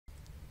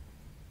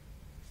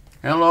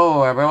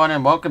Hello everyone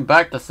and welcome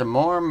back to some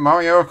more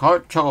Mario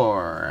Kart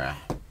Tour.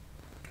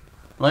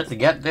 Let's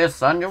get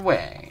this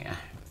underway.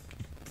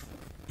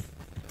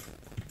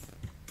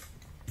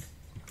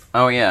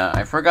 Oh yeah,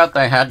 I forgot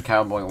that I had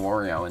Cowboy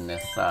Wario in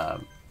this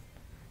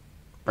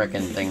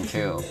frickin' thing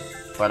too.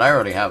 But I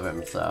already have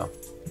him, so.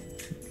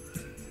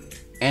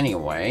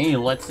 Anyway,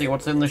 let's see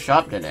what's in the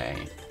shop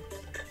today.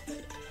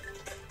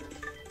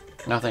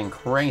 Nothing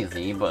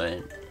crazy,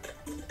 but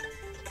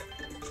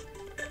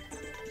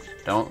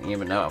don't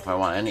even know if I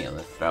want any of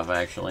this stuff,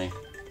 actually.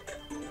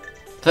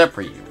 Except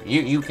for you.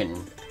 You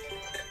can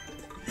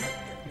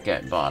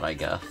get bought, I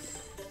guess.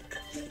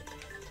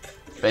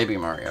 Baby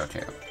Mario,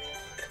 too.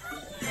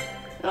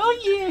 Oh,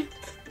 yeah!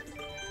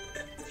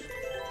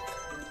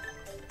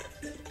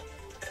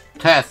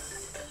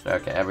 Tests!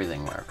 Okay,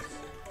 everything works.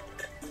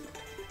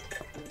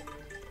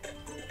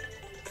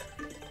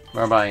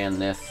 We're buying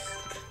this.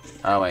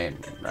 Oh, wait.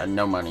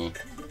 No money.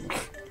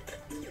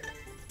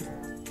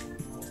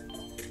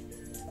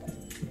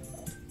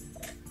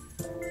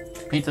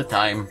 Pizza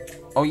time.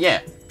 Oh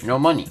yeah, no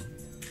money.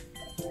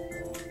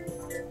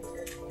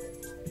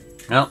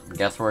 Well,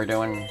 guess we're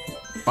doing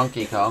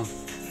Funky Kong.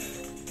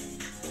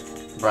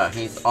 Bruh,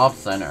 he's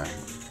off-center.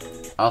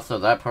 Also,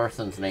 that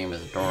person's name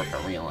is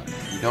Dorkarela.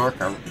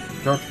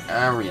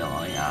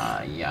 Dorkarela.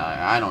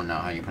 Yeah, I don't know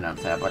how you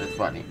pronounce that, but it's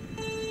funny.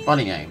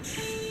 Funny name.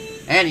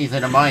 And he's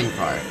in a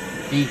minecart.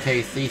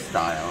 DKC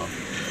style.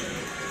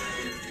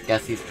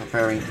 Guess he's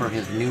preparing for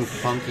his new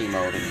Funky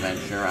Mode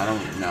adventure, I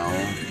don't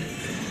know.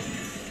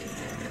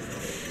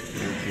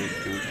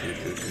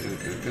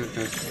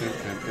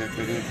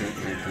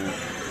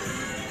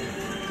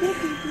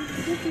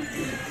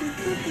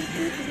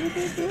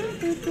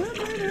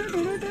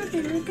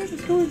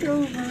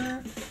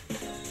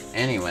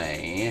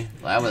 Anyway,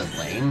 that was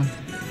lame.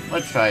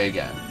 Let's try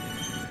again.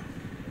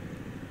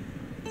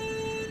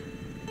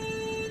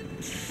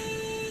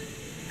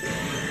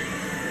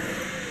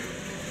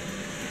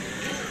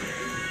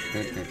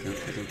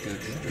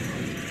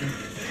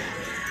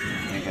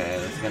 Okay,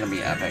 this is gonna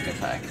be epic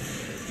attack.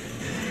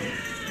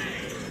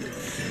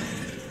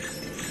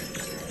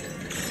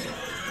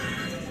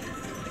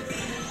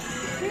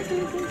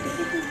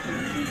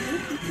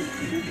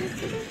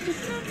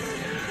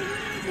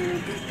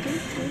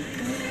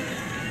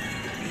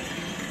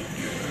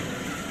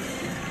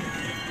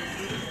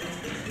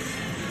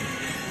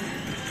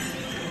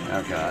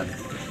 Oh god.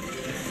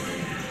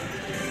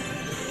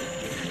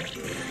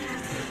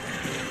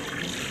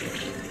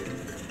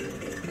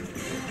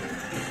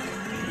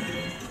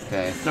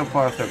 Okay, so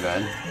far so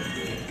good.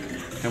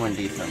 Doing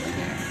decently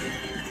here.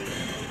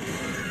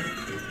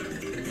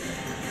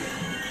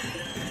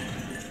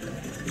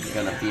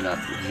 Gonna beat up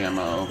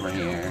Gemma over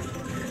here.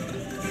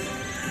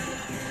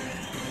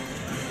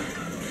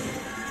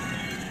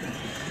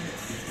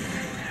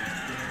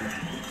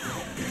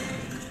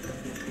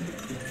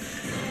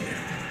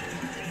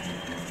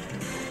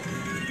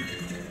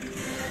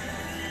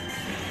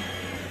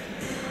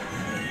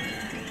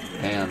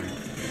 Damn,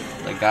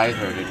 the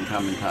geyser didn't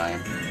come in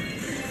time.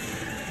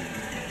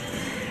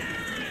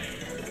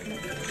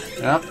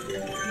 Yep.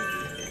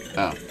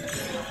 Oh.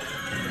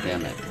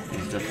 Damn it.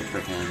 It's just a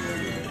freaking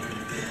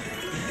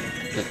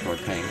Discord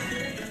ping.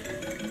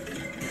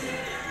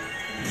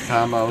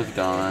 Combo's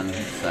gone.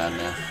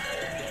 Sadness.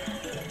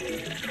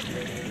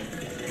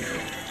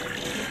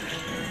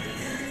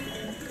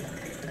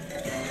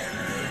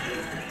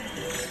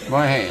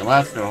 Well, hey, it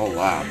lasted a whole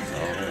lap,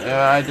 so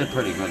yeah, I did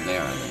pretty good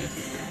there at least.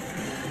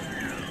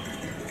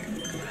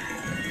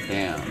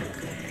 Damn.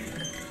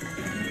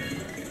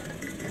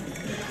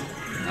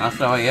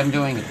 Also, I am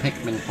doing a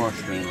Pikmin 4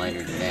 stream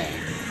later today.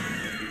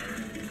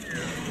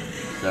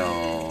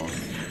 So,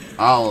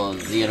 all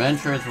of the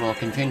adventures will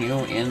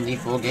continue in the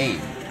full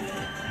game.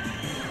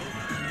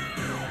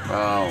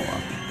 Bro,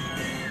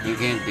 you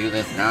can't do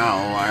this now.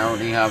 I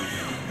already have,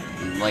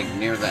 like,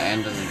 near the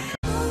end of the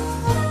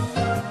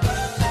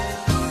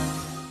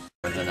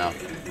there's enough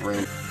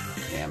room.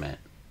 Damn it.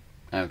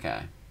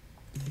 Okay.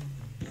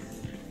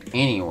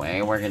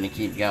 Anyway, we're gonna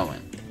keep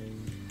going.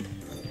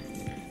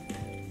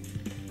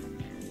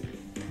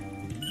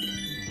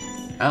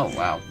 Oh,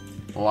 wow.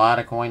 A lot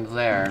of coins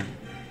there.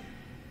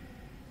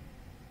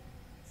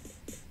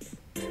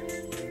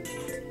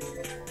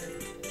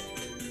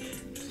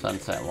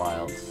 Sunset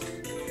Wilds.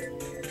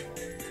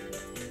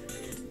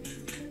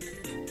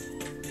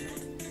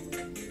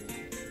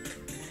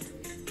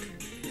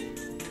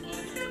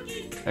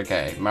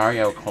 Okay,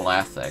 Mario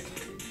Classic.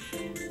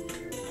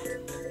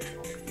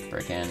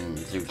 Frickin'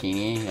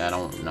 zucchini? I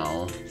don't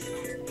know.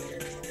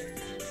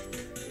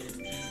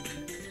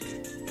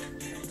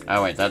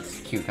 Oh wait, that's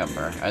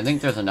cucumber. I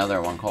think there's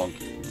another one called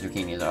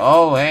zucchini.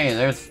 Oh hey,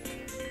 there's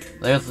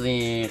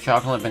the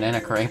chocolate banana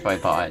crepe I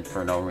bought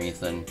for no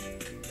reason.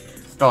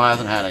 Still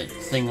hasn't had a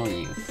single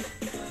use.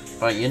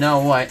 But you know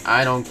what?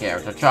 I don't care.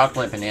 It's a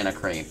chocolate banana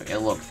crepe. It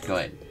looks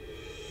good.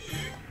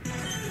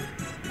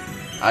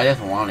 I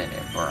just wanted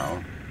it,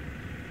 bro.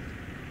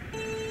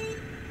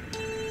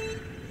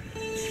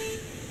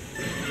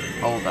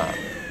 Hold up.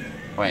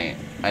 Wait,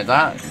 I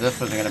thought this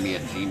was gonna be a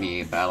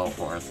GBA battle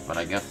force, but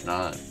I guess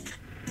not.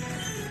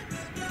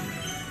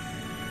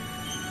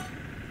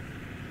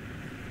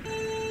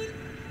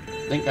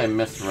 I think I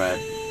misread.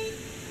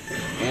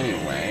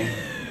 Anyway.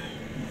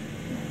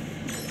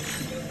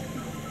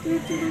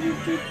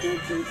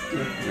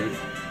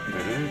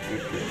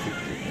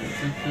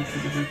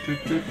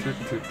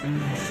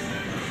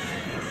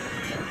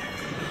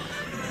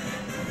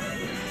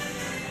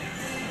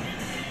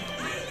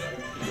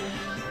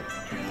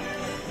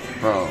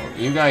 Bro,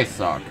 you guys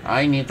suck.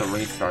 I need to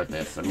restart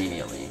this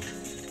immediately.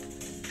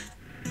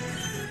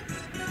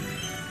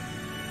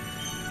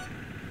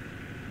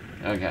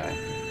 Okay.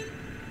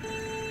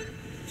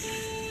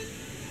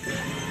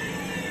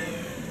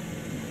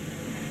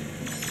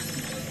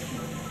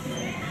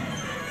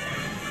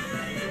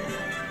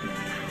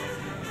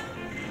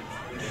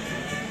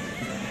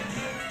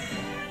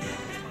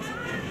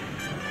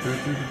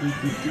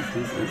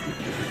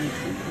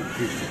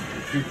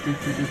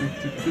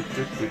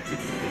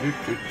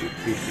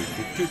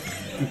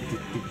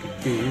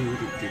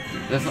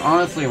 This is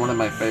honestly one of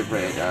my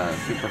favorite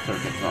Super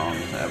Circuit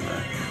songs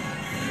ever.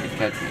 It's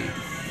catchy.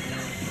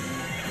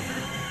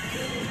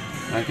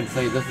 I can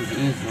say this is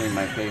easily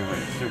my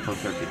favorite Super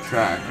Circuit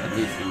track, at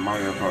least in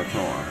Mario Kart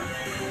Tour.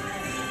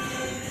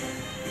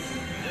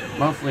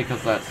 Mostly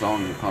because that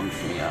song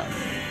pumps me up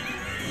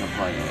to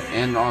play it,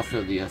 and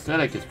also the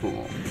aesthetic is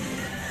cool.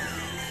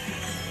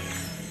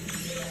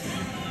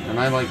 And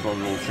I like those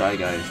little Shy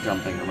Guys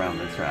jumping around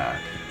the track.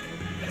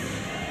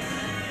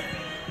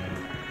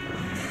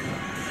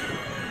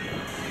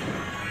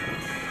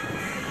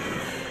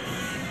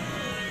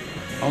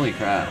 Holy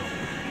crap.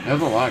 There's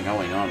a lot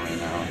going on right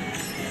now.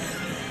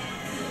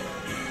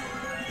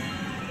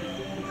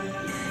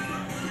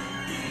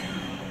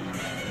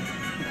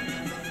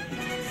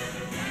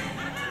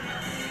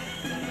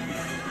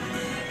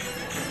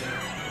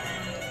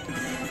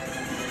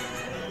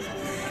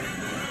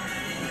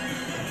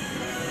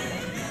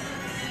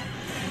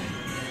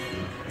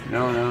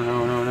 No, no,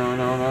 no, no, no,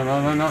 no, no,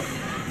 no, no, no.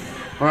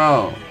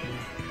 Bro.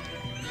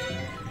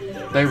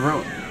 They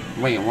wrote...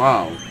 Wait,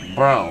 wow.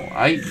 Bro,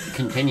 I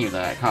continued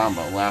that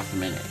combo last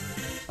minute.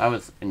 That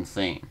was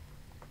insane.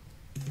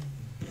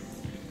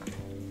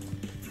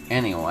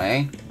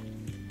 Anyway.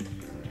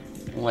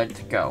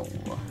 Let's go.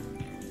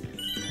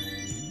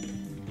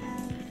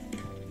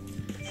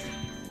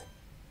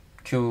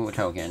 Two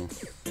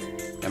tokens.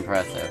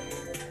 Impressive.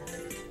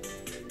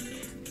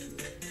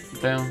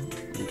 Down,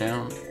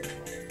 down.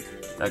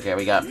 Okay,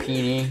 we got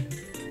Petey,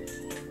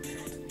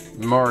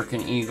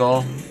 American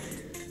Eagle,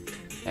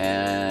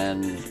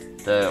 and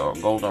the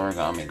Gold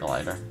Origami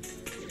Glider.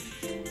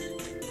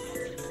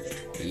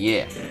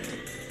 Yeah.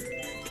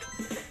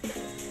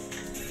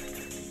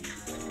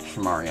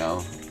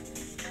 Mario.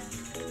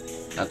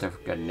 That's a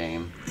good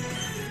name.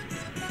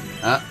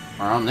 Ah,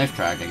 we're on this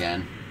track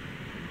again.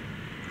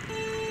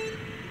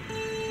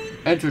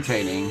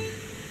 Entertaining.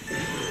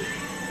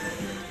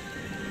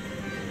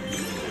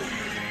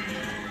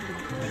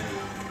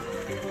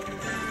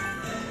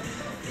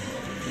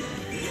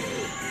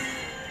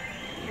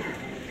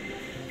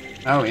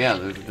 Oh yeah,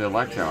 there's the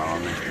Electro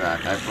on this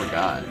track, I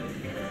forgot.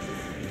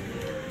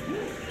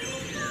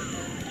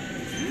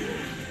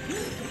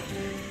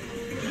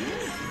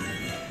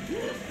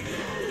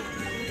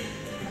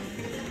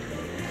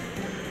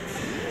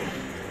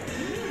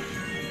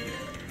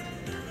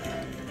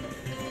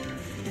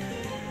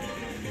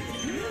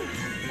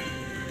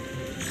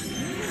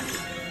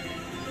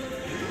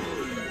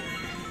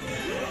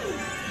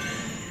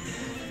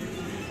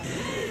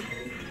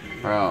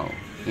 Bro,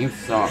 you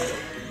suck.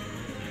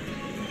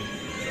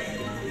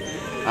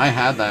 I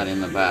had that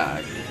in the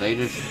bag. They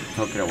just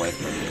took it away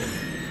from me.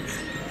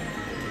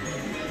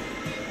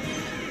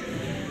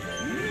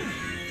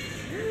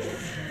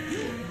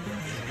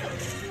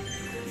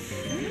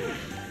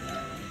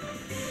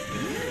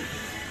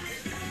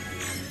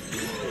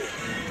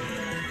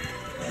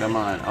 Come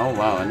on. Oh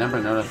wow, I never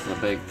noticed the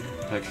big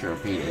picture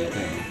of Petey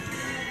too.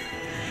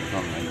 It's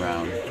on the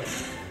ground.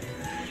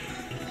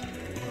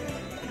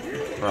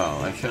 Bro,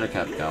 I should have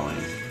kept going.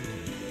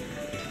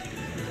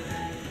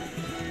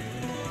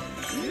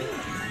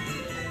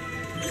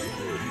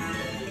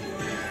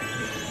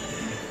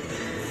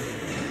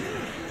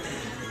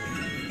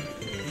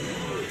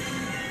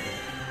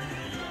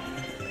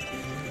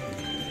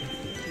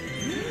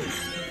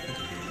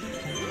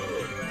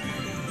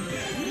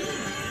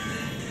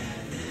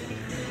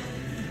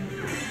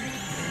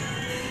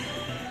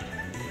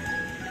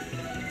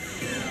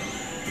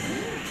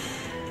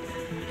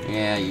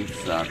 Yeah, you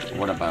suck.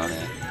 What about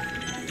it?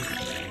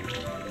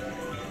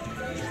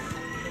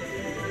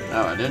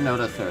 Oh, I didn't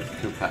notice there was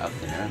two paths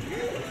here.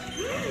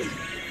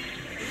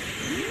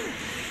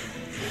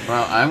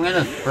 Bro, I'm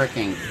gonna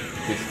freaking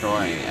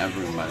destroy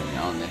everybody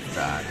on this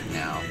track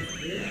now.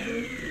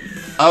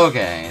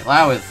 Okay,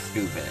 that was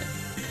stupid.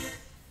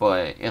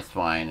 But it's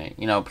fine.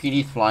 You know,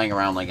 Petey's flying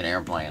around like an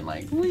airplane,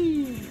 like,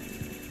 whee!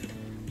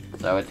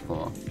 So it's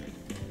cool.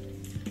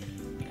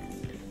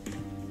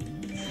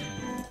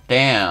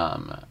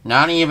 Damn.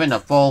 Not even a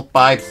full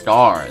 5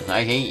 stars.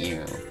 I hate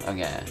you.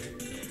 Okay.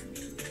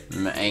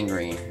 I'm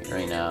angry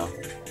right now.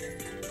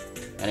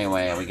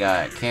 Anyway, we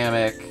got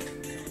Kamek.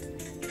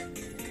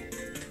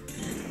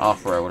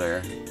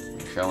 Off-roader.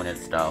 Showing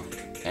its stuff.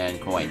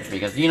 And coins.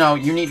 Because, you know,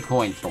 you need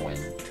coins to win.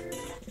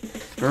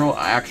 Screw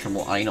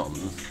actual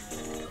items.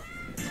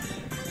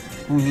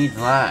 Who needs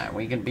that?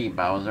 We can beat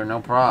Bowser,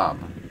 no prob.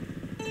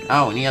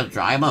 Oh, and he has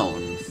dry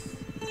bones.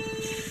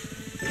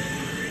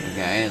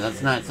 Okay,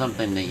 that's not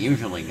something they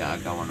usually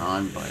got going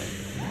on, but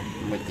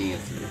with these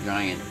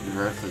giant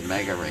versus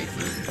mega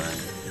races, but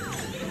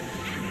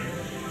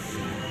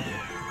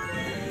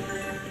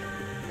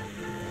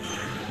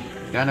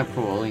it's kind of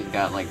cool. He's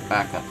got like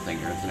backup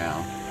singers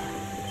now.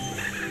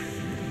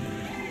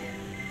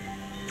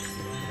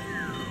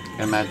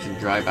 Imagine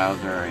Dry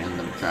Bowser and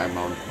the Dry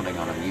Bones putting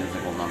on a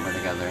musical number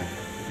together.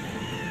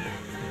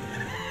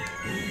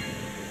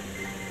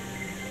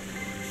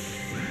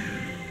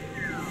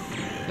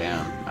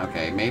 Damn.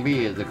 Okay,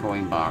 maybe the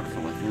coin box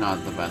was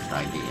not the best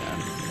idea.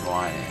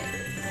 Why?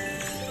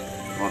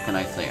 What can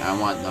I say? I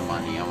want the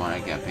money. I want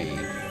to get paid.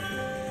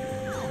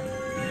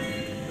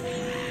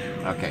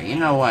 Okay, you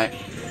know what?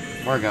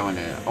 We're going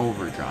to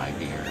overdrive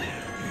here.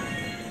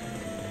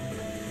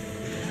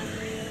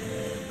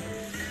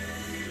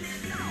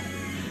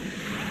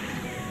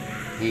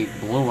 He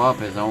blew up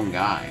his own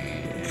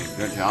guy.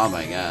 Good job,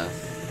 I guess.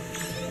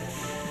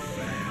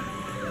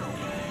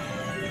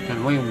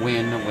 Can we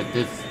win with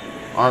this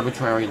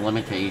arbitrary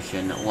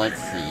limitation? Let's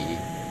see.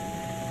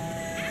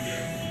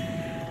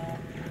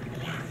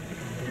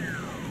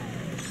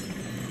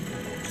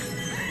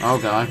 Oh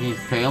god, he's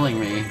failing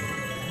me.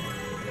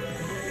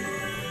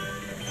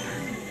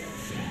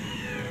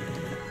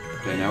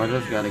 Okay, now we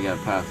just gotta get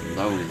past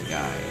those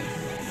guys.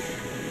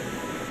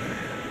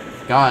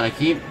 God, I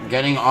keep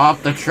getting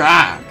off the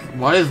track.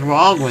 What is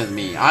wrong with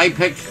me? I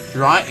picked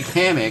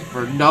Kamek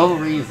for no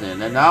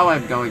reason, and now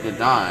I'm going to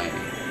die.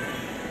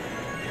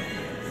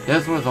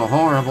 This was a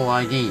horrible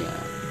idea,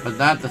 but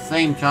at the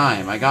same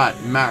time, I got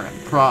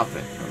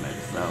profit from it,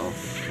 so,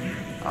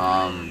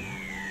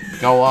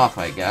 go off,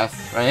 I guess,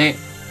 right?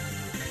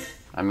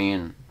 I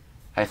mean,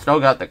 I still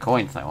got the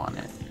coins I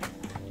wanted.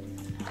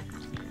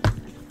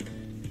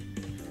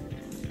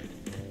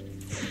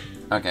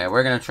 Okay,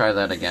 we're gonna try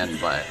that again,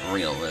 but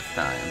real this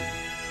time.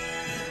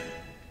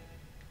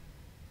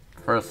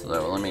 First,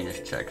 though, let me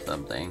just check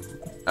something.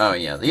 Oh,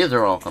 yeah, these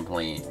are all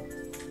complete.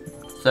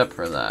 Except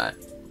for that.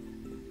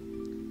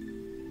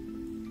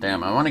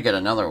 Damn, I want to get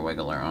another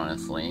Wiggler,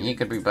 honestly. He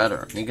could be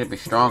better. He could be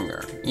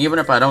stronger. Even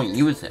if I don't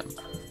use him,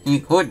 he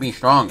could be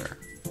stronger.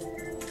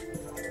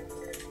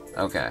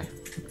 Okay.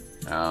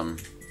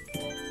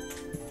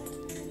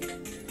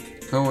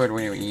 Who would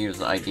we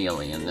use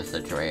ideally in this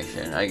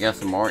situation? I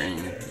guess Morton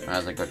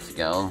has a good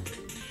skill.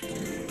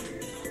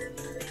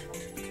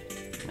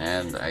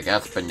 And I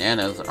guess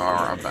bananas are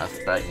our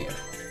best bet here.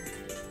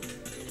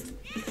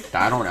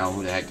 I don't know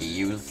who the heck you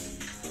use.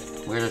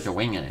 Where does your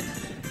wing in it?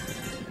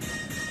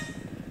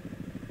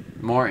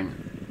 Morton,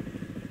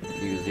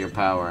 use your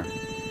power.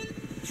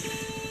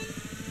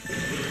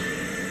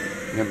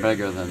 You're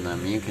bigger than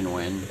them. You can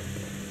win.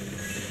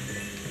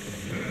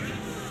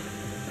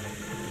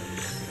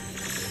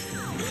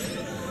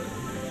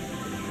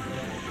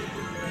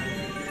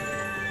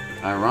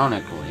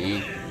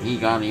 Ironically, he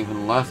got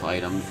even less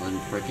items than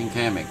freaking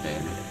Kamek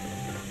did.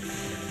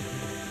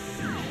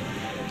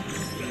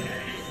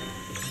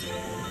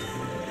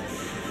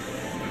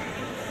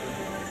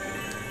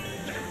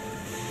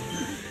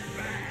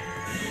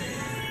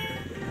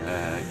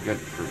 Good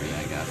for me,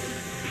 I guess.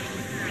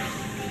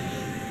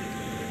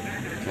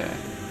 Okay.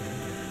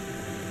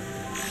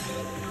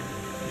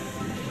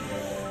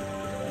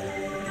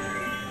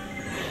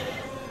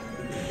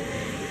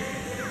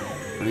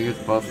 I use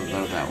both of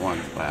those at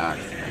once by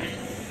accident.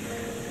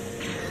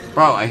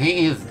 Bro, I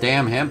hate his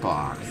damn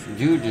hitbox.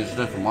 Dude just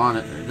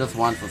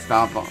wants to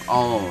stop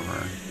all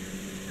over.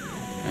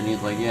 And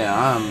he's like, yeah,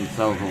 I'm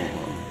so cool.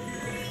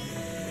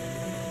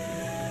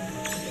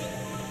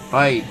 If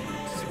I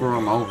screw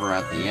him over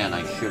at the end,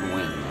 I should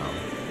win, though.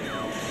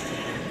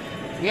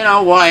 You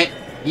know what?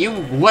 You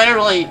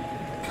literally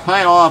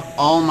cut off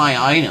all my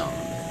items.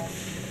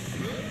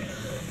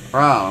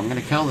 Bro, I'm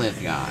gonna kill this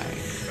guy.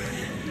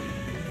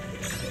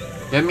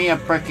 Give me a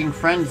freaking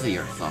frenzy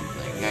or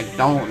something. I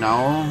don't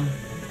know.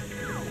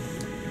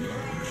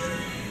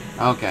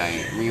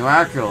 Okay,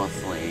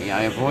 miraculously,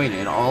 I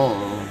avoided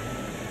all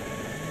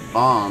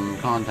bomb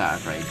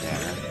contact right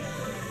there.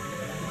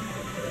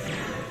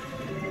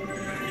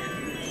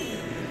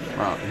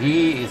 Bro,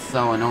 he is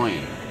so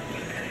annoying.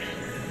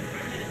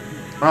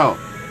 Bro,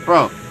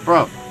 go,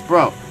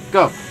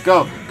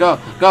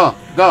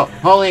 go,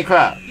 holy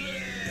crap.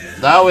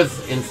 That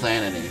was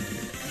insanity.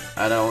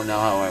 I don't know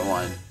how I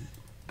won.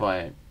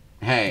 But,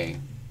 hey,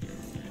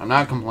 I'm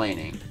not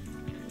complaining.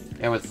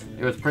 It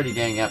was pretty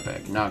dang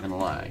epic, not gonna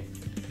lie.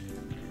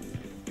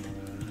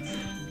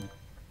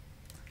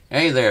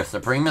 Hey there,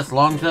 Supremus,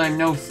 long time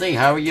no see,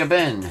 how you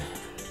been?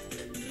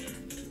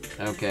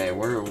 Okay,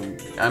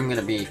 I'm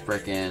gonna be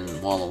frickin'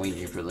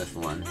 Waluigi for this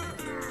one.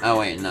 Oh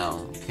wait,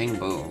 no. King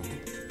Boo.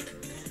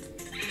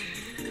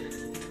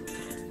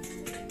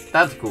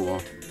 That's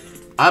cool.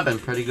 I've been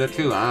pretty good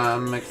too.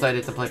 I'm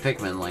excited to play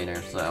Pikmin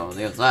later, so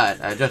there's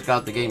that. I just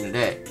got the game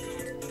today.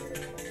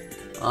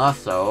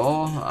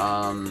 Also,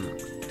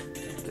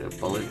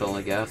 Bullet Bill,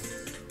 I guess.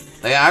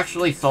 They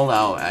actually sold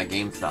out at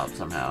GameStop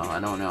somehow. I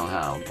don't know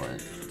how,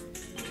 but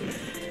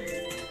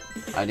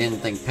I didn't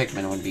think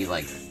Pikmin would be,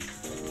 like,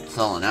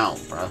 selling out,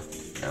 bruh.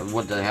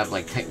 What, do they have,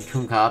 like,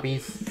 2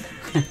 copies?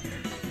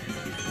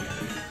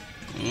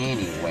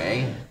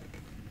 Anyway.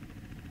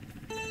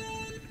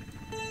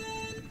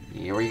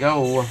 Here we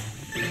go.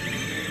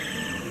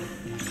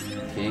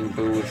 King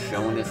Boo is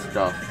showing his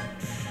stuff.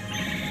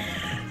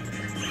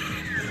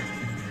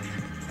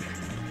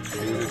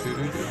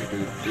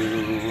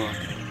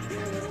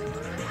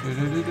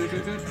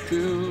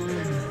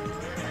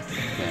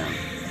 Damn.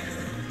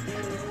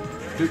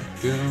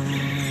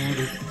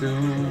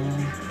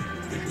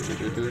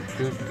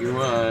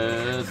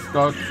 You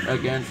stuck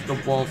against the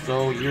wall,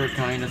 so you're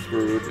kinda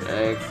screwed.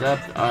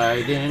 Except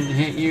I didn't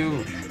hit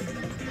you.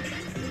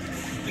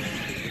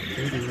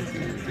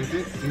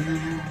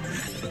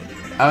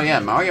 Oh yeah,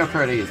 Mario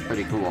Kart 8 is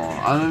pretty cool.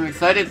 I'm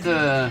excited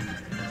to...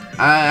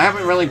 I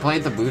haven't really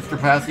played the booster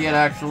pass yet,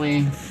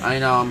 actually. I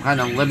know, I'm kind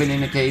of living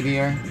in a cave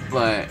here,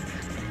 but...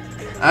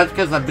 That's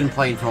because I've been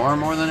playing Tour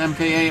more than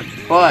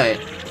MK8, but...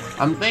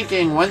 I'm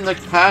thinking when the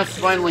pass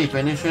finally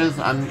finishes,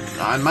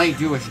 I might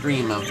do a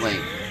stream of, like,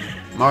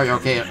 Mario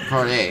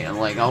Kart 8, and,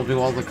 like, I'll do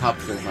all the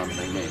cups or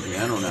something, maybe.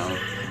 I don't know.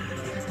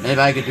 Maybe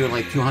I could do,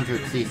 like,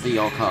 200cc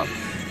all cups.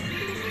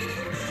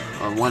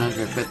 Or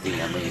 150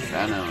 at least,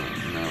 I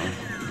don't know.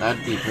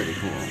 That'd be pretty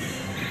cool.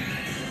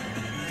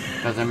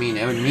 Because, I mean,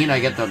 it would mean I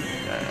get the...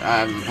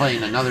 I'm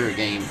playing another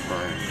game for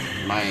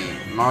my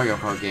Mario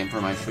Kart game for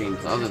my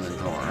streams other than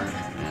Tour.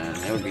 And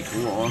it would be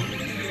cool.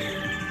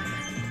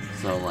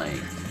 So,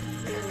 like...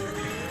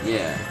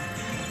 Yeah.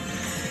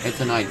 It's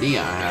an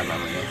idea I have, I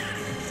guess.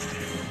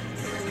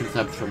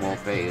 Conceptual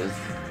phase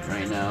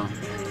right now.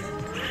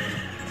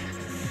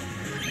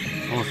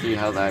 We'll see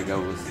how that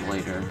goes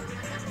later.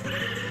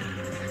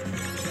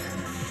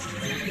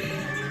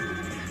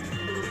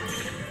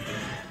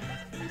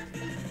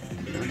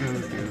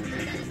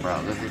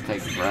 Bro, this is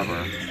taking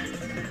forever.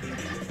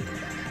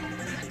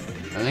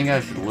 I think I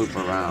should loop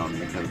around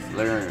because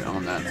they're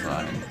on that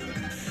side.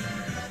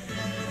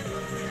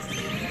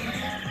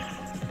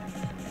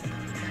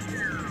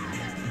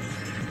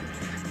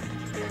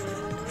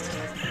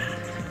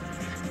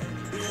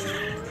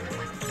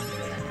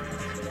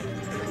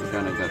 I'm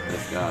gonna get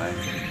this guy.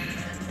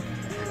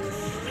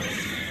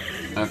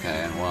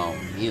 Okay, well,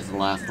 he's the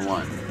last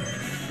one.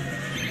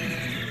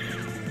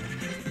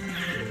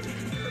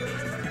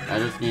 I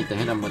just need to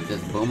hit him with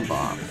this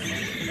boombox.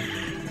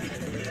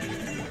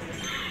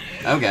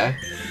 Okay.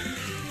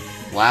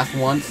 Last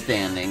one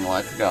standing,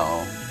 let's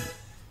go.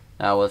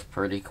 That was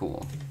pretty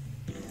cool.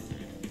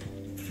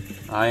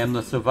 I am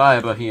the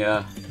survivor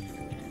here.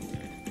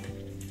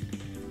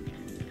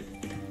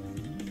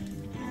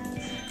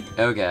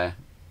 Okay.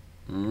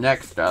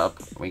 Next up,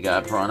 we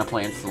got Piranha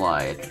Plant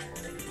Slide.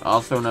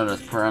 Also known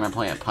as Piranha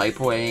Plant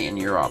Pipeway in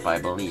Europe, I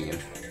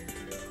believe.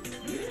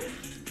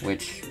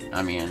 Which,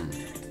 I mean...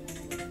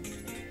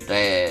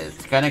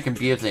 It's kind of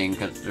confusing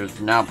because there's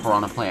now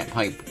Piranha Plant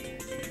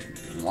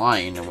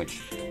Pipeline,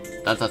 which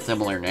that's a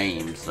similar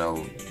name,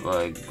 so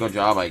good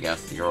job, I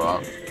guess,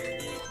 Europe.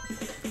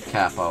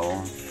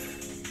 Capo.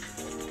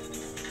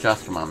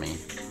 Just Mummy.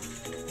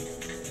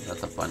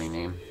 That's a funny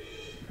name.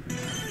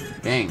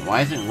 Dang,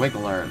 why isn't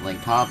Wiggler, like,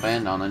 top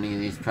end on any of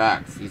these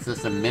tracks? He's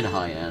just a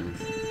mid-high end.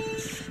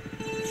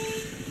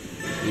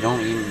 You don't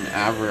even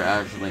ever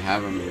actually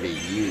have him be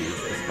used,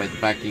 despite the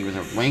fact that he was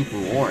a rank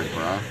reward,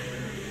 bruh.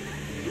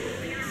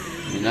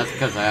 I mean, that's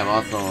because I have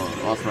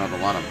also have a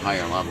lot of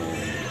higher level,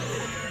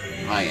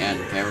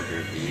 high-end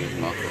characters to use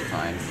most of the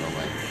time, so,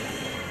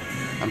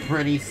 like, I'm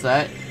pretty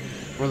set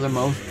for the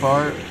most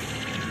part.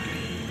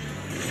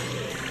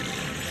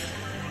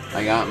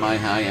 I got my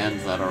high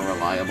ends that are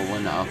reliable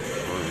enough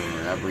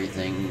for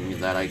everything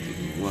that I do.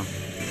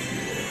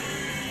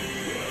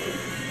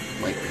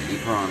 Like the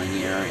Piranha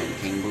here and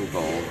King Boo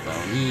Gold,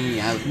 though he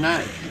has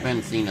not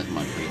been seen as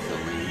much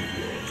recently,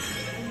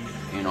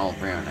 in all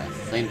fairness.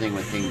 Same thing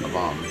with King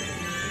Bob-omb.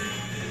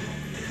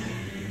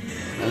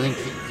 I think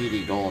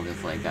TD Gold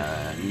is like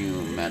a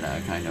new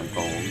meta kind of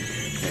gold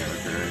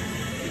character,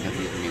 because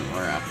he's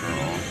newer after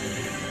all.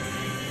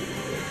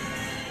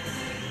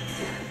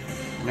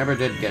 Never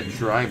did get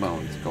Dry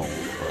Bones Gold,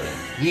 but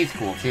he's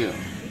cool too.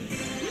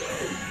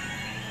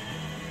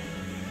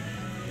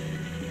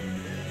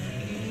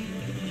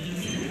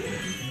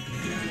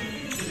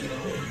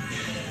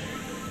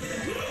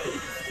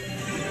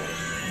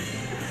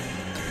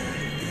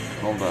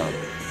 Hold up.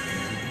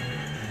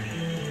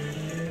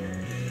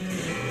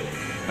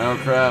 Oh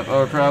crap,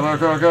 oh crap, oh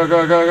crap, go,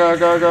 go, go, go,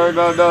 go, go,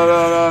 no, no,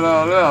 no,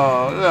 no,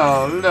 no,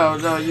 no, no,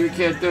 no, you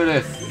can't do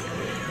this.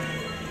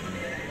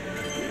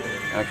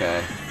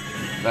 Okay.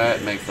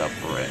 That makes up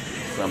for it,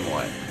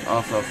 somewhat.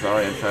 Also,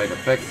 sorry, I tried to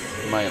fix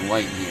my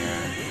light here.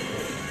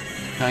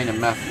 Kinda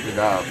messed it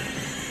up.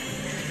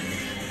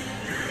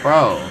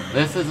 Bro,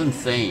 this is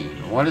insane.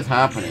 What is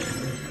happening?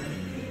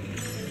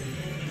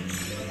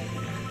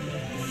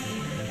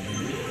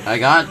 I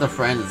got the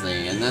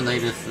frenzy, and then they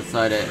just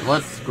decided,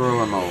 let's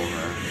screw him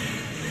over.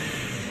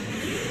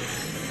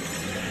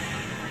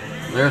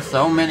 There's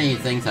so many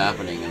things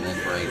happening in this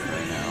race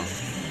right now.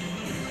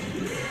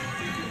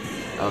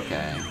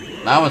 Okay.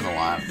 That was a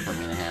lot for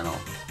me to handle.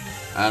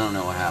 I don't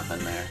know what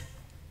happened there.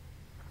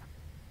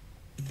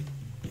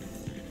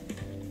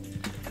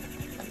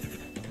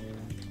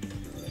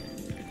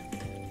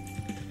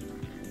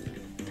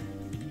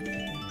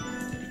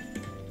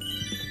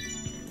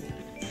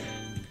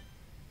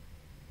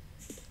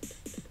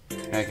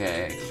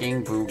 Okay,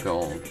 King Boo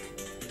Gold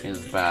is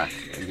back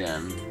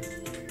again.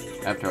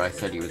 After I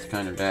said he was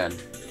kind of dead.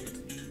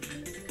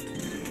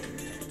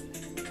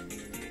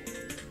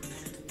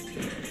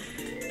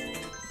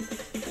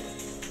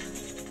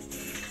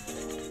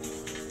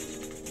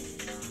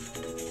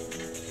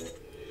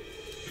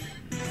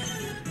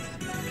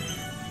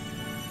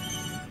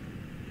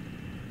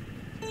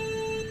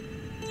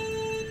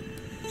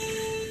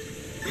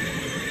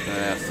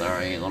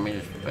 Sorry, let me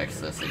just fix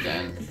this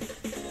again.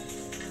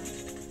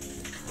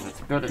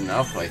 It's good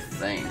enough, I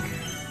think.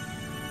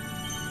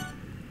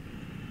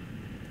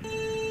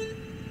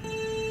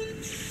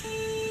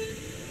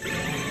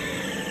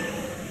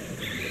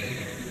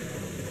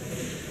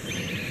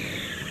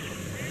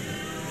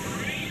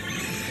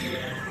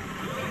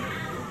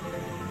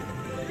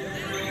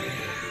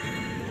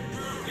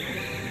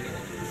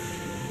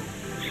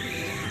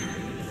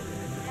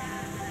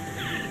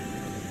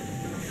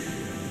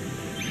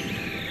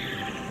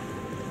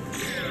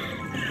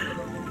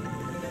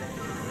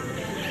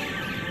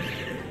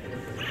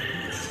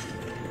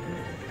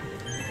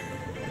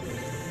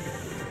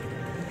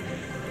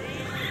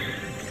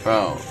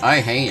 Bro,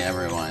 I hate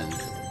everyone.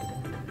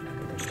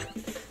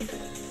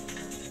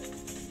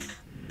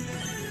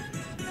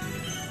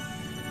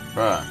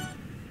 Bruh.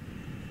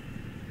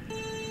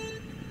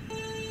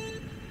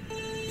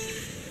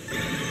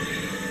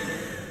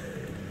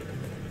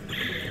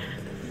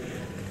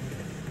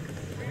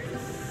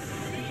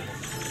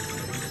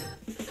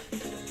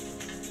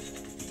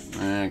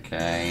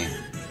 Okay.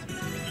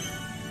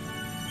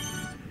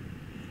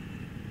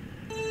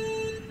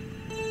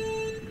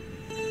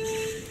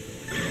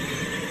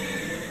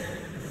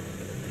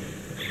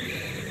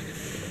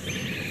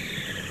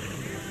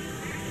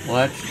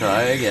 Let's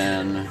try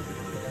again.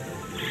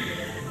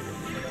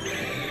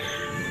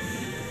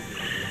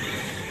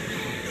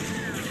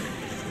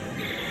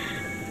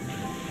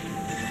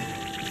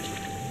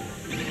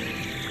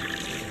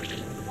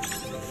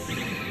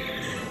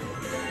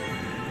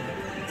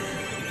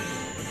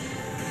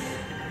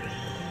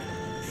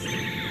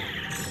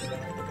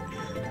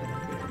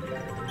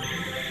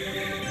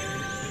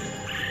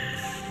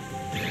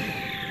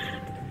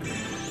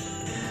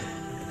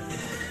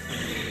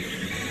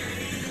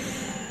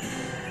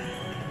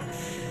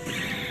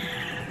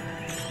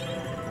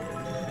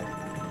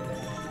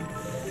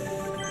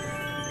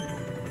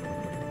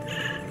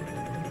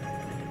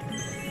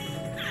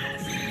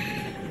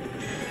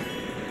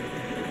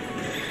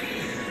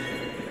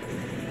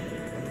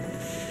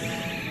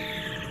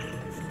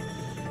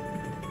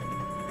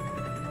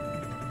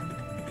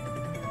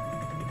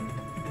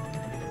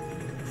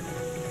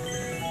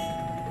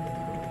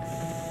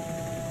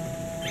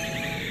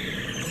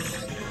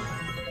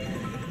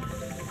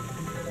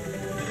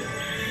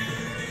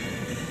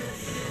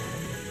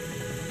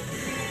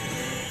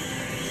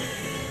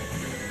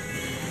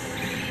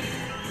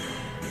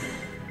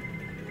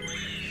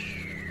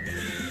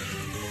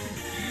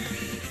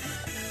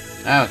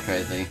 That was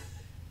crazy.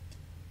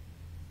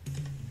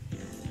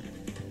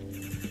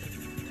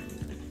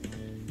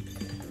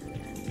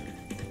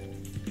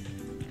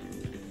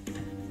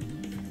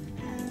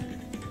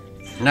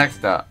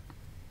 Next up,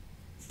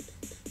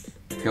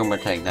 Goomba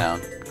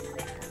takedown.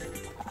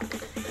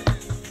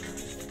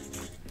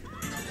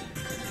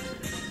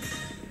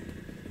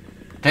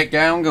 Take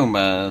down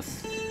Goombas.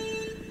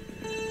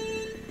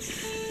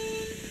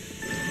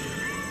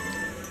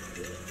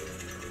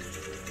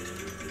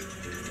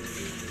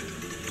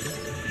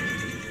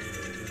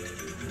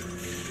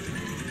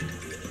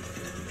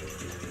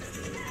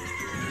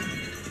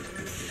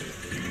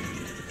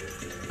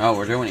 Oh,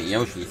 we're doing it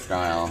Yoshi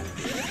style.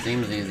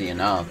 Seems easy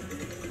enough.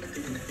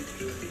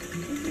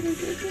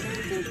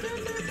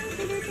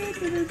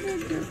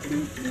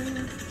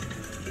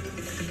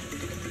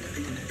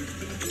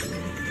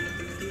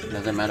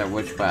 Doesn't matter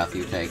which path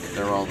you take,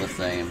 they're all the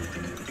same.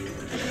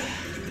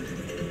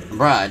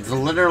 Bruh, it's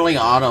literally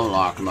auto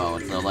lock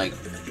mode, so like,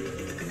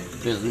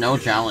 there's no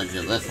challenge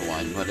to this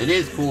one, but it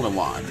is cool to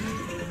watch.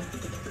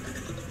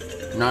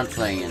 Not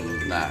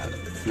saying that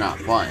it's not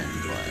fun,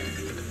 but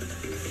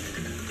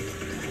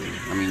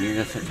I mean, you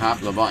just tap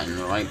the button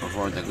right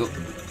before the go.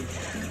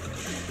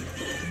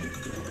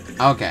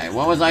 Okay,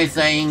 what was I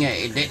saying?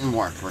 It didn't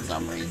work for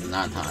some reason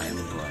that time,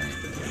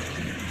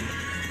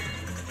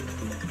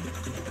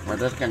 but We're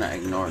just gonna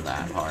ignore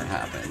that part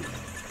happened.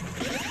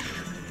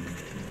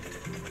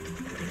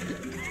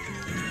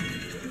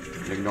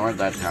 Ignored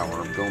that Tower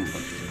of Goombas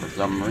for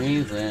some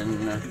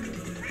reason.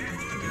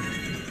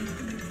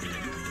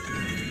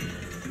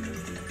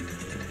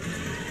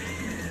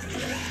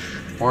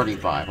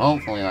 $45.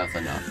 Hopefully that's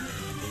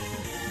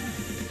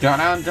enough.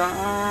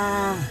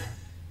 Da-da-da!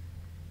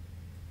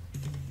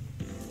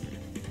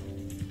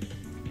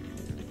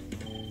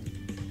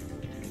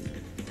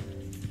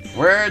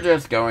 We're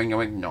just going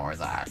to ignore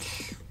that,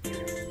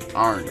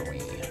 aren't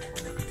we?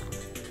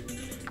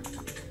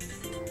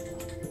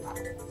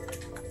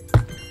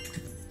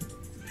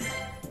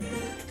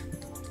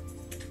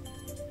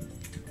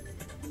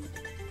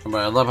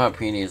 But I love how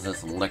Peony is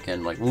just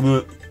licking, like,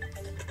 bleh.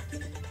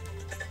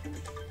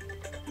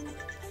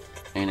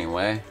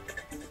 Anyway.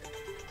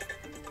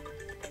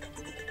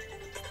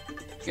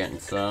 Getting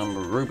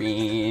some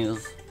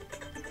rubies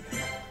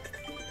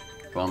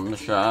from the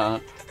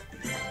shop.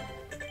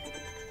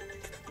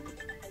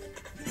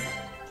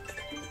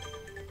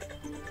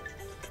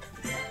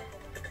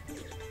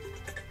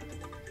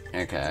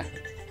 Okay.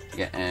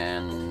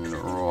 Getting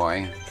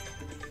Roy.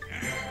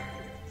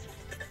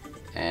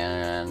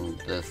 And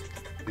this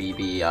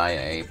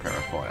BBIA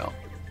parafoil.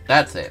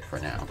 That's it for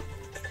now.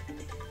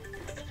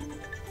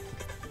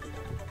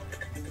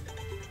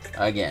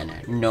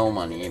 Again, no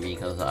money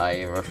because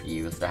I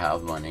refuse to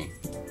have money.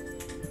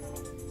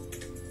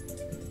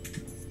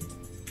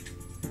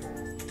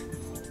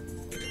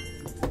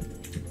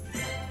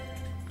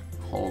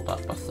 Hold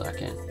up a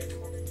second.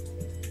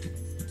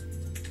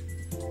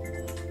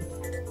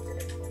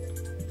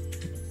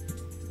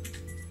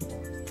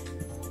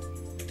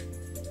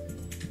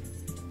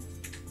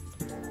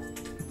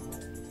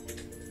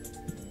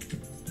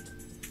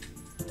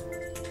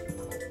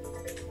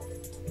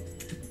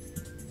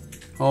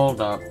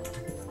 Hold up.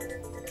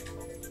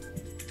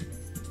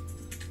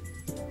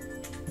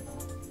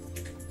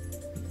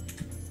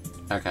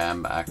 Okay,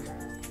 I'm back.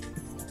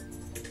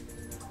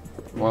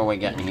 What are we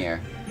getting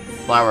here?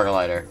 Flower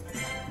glider.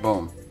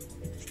 Boom.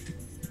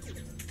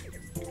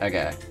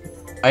 Okay.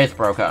 Ice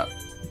broke up.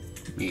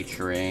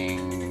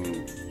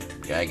 Featuring,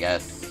 I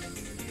guess,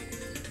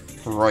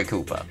 Roy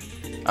Koopa.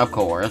 Of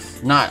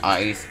course. Not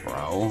Ice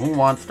Bro. Who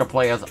wants to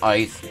play as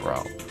Ice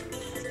Bro?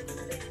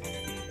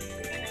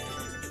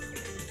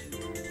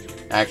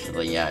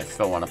 Actually, yeah, I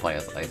still want to play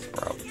as Ice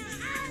Bro.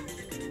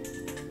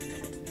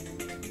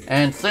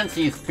 And since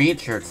he's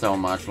featured so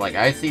much, like,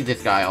 I see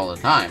this guy all the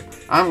time,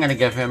 I'm gonna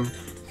give him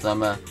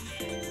some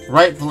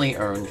rightfully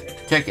earned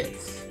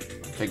tickets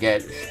to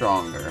get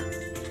stronger.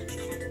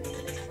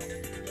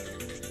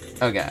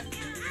 Okay.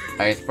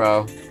 Ice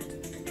Bro.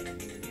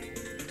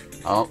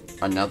 Oh,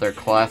 another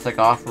classic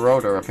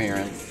off-roader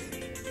appearance.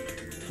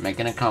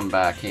 Making a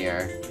comeback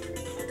here.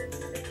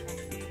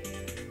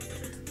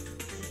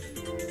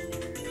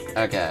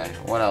 Okay,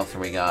 what else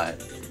we got?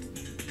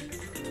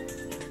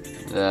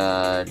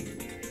 The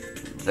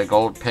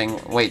gold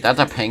wait, that's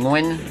a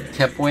penguin?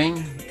 Tip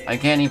wing? I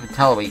can't even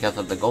tell because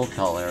of the gold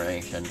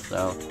coloration,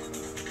 so...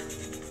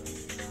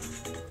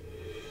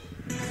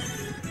 I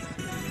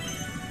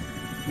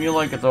feel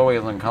like it's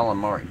always in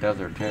Calamari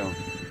Desert, too.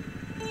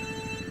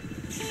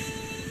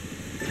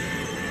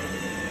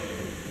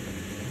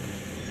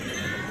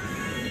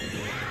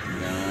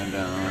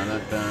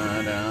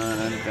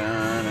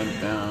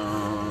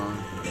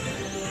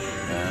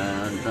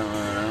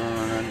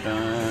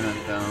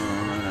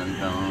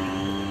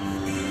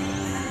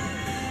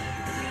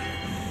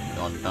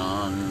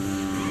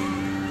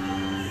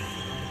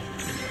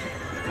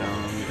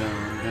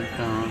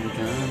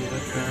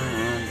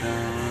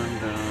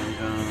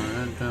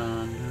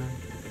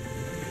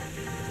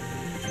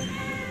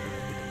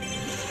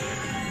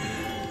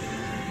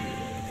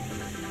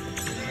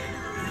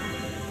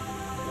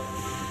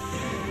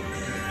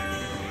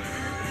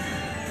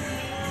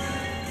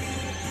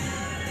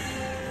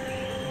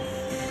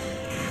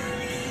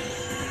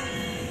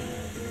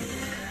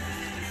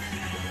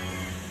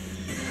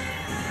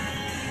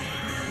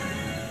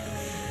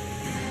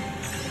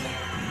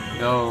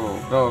 Go,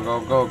 go, go,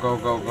 go, go,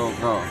 go, go,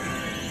 go.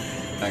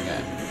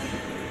 Okay.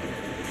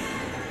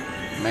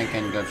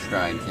 Making good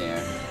strides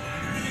here.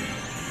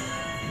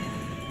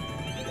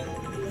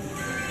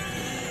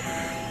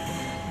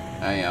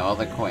 Oh yeah, all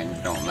the coins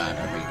don't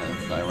matter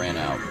because I ran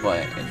out,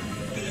 but it's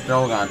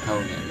still got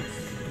tokens.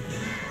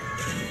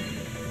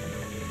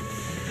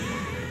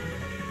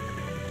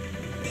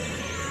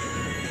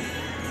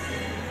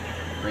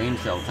 Green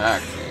shell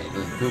taxi.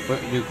 Do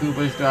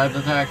Koopas drive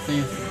the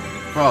taxis?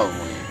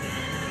 Probably.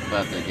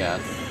 That's a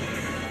guess.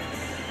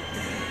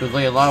 Do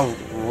they allow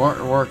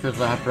workers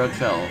that have red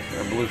shells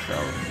or blue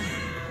shells?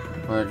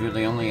 Or do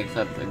they only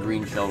accept the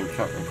green shelled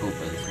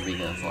Koopas?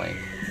 Because, like,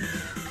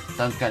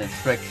 sounds kind of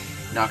strict,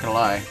 not gonna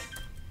lie.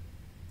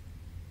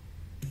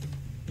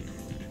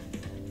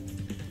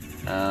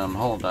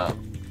 Hold up.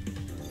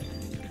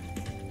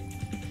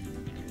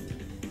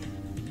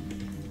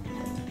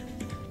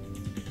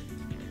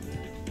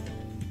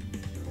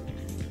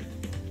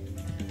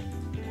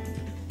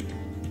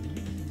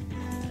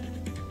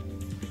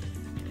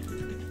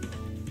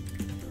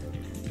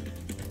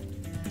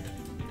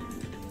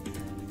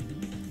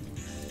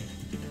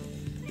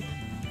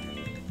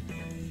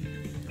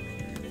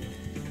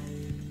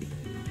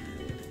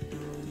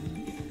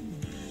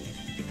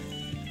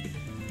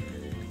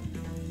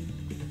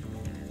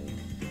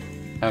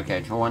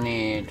 Okay,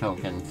 20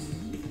 tokens.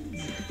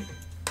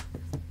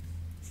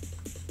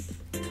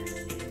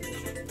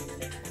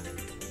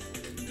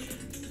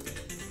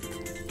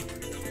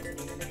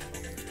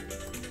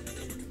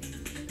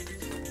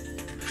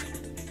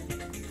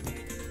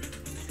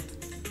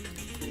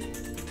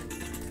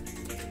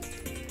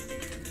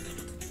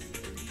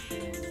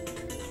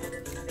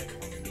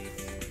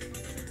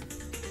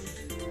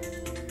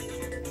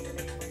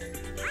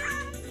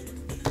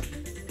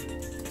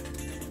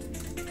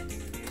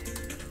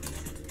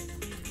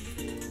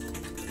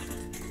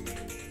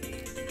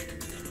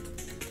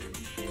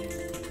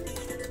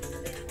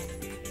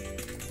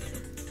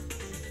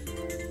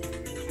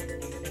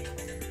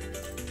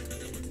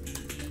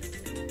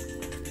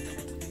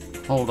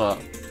 Hold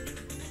up.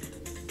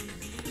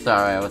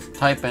 Sorry, I was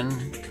typing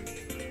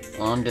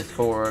on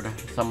Discord.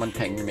 Someone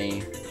pinged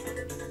me.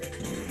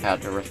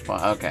 Had to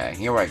respond. Okay,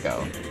 here I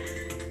go.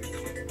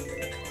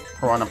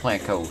 Piranha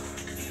Plant Cove.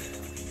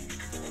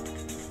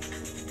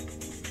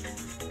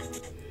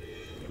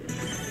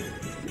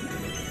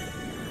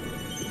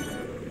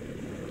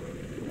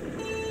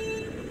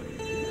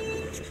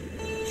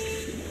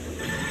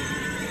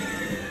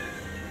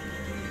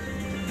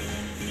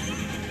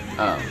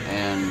 Oh,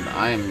 and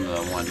I'm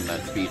the one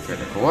that's featured,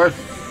 of course,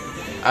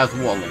 as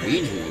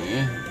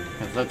Waluigi,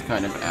 because that's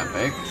kind of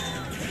epic.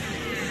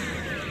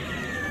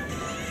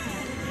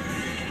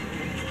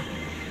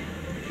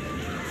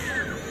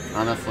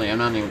 Honestly, I'm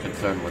not even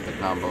concerned with the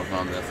combos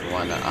on this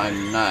one.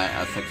 I'm not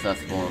a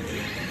successful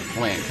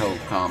Plant Cove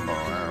combo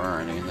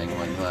or anything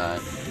like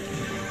that.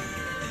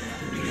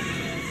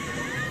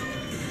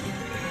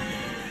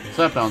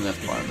 Except on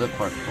this part. This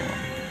part's cool.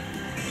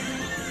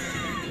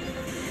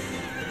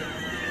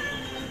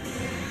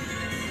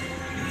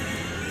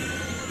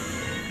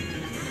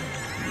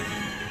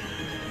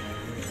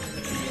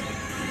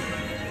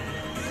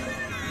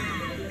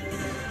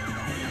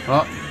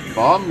 Oh,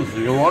 bombs,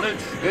 you want it?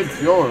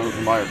 It's yours,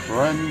 my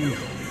friend.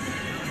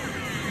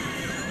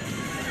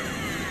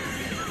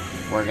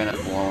 We're gonna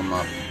blow them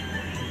up.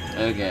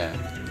 Okay.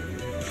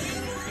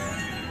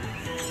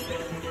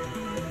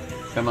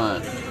 Come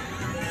on.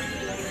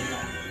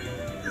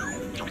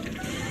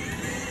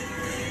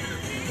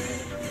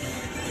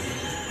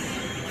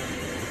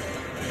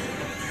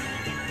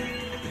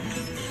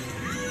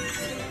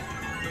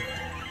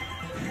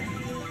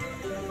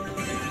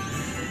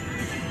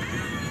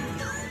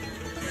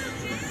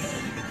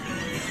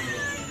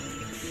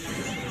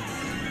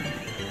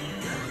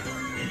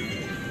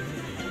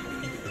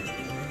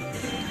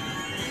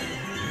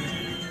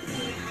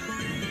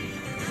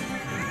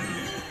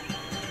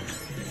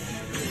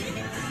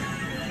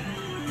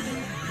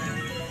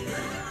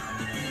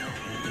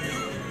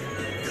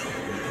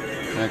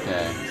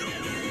 Okay.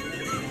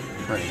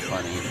 Pretty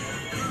funny.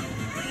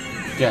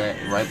 Get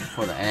it right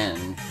before the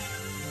end.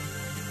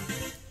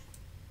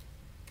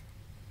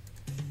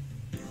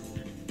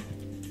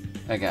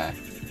 Okay.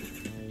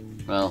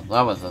 Well,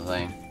 that was the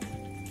thing.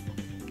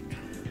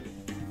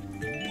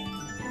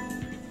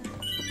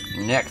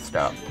 Next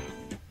up,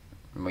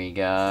 we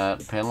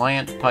got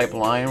Plant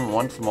Pipeline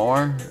once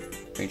more,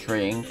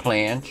 featuring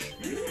Planch,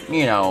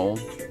 you know,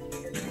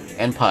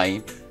 and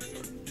Pipe,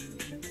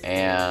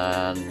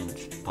 and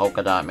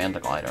Polka Dot Manta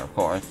Glider, of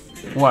course.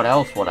 What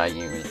else would I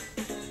use?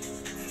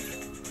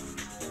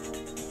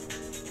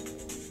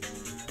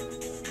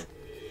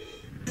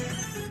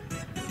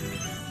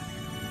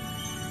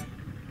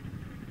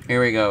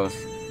 Here he goes.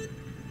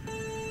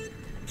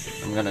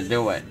 I'm gonna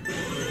do it.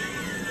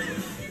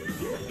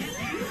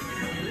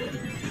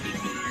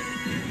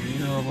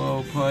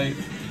 Yellow Pipe.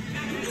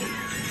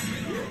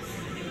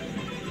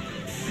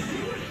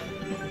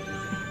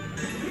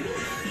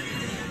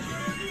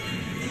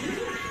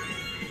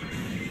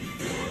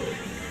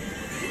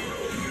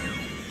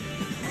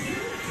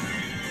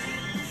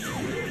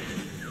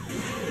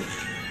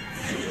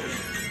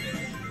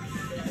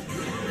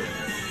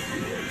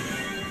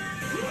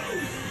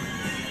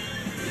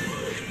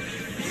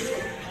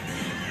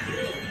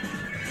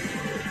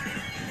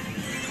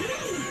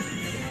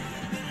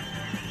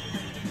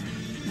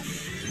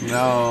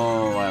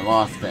 No, I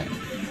lost it.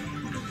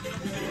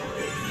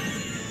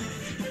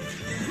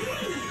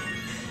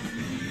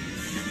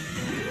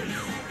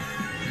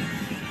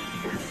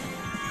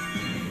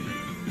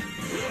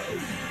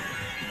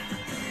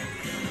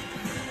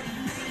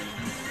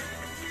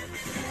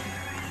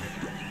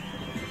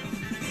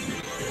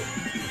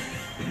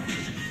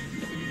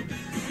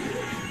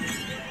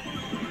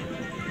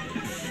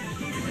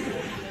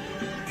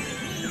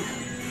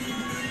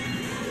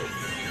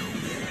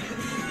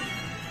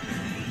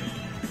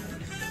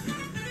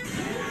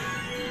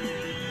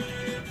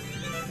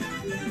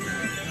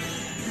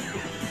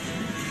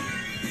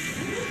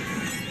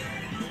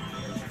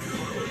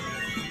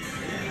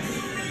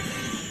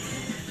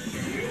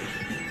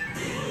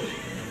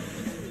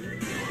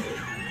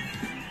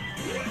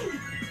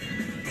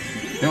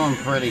 Doing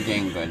pretty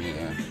dang good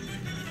here.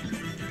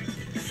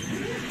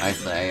 I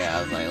say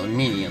as I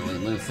immediately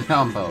lose the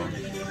combo.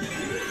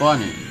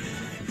 Funny.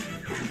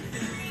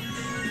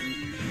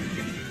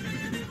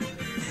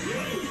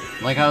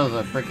 Like how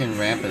the freaking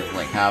ramp is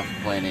like half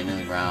planted in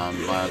the ground,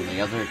 while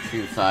the other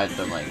two sides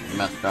are like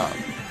messed up.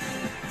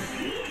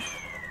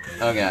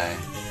 Okay.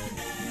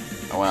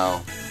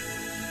 Well.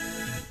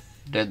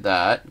 Did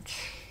that.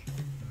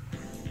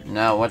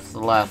 Now what's the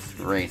last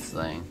race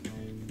thing?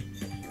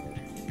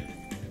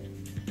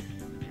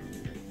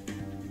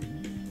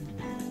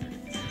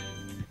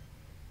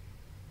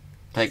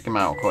 Take him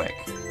out quick.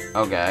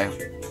 Okay.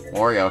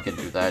 Wario can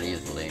do that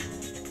easily.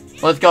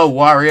 Let's go,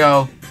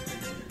 Wario!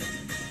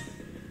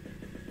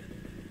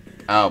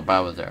 Oh,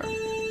 Bowser.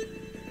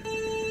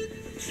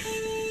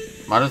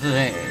 Why does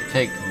it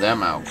take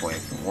them out quick?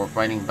 We're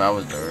fighting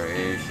Bowser.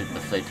 It should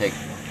just say take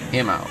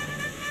him out.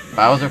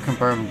 Bowser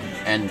confirmed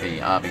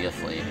envy,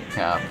 obviously.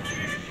 Cap.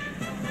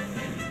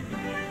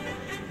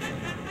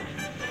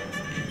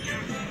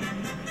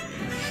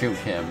 Shoot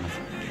him.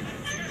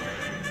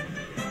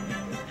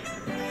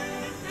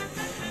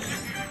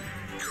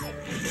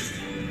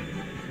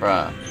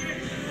 Bruh.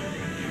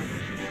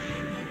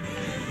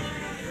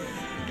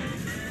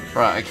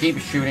 Bruh, I keep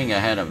shooting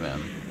ahead of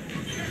him.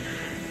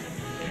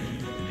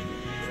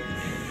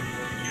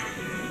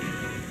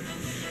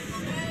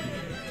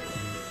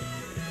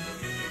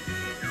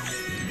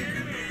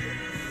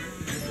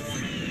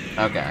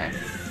 Okay.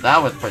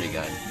 That was pretty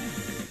good.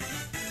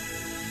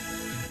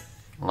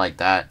 Like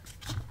that.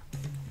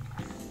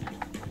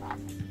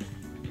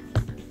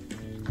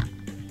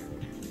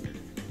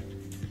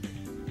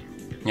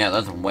 Yeah,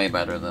 that's way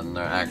better than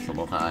their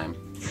actual time.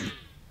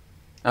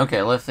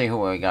 Okay, let's see who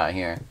we got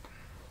here.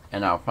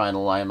 And our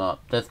final lineup.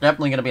 There's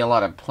definitely going to be a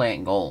lot of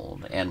Plant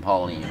Gold and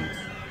Paulines.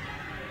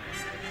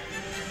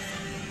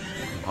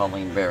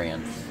 Pauline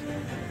variants.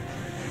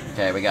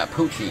 Okay, we got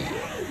Poochie.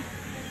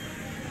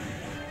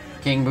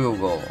 King Boo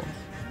Gold.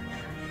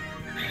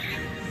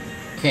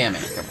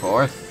 Kamek, of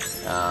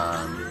course.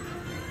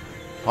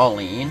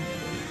 Pauline.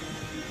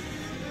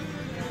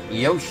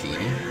 Yoshi.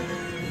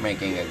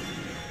 Making a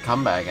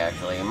comeback,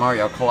 actually.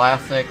 Mario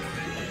Classic.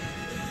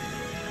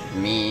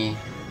 Me.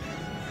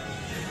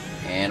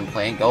 And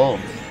Plant Gold.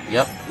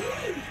 Yep.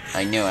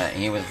 I knew it.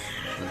 He was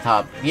the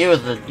top. He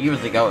was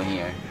the GOAT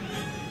here.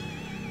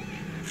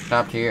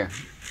 Top tier.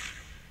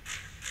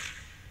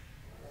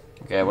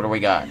 Okay, what do we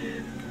got?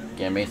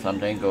 Give me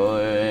something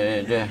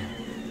good.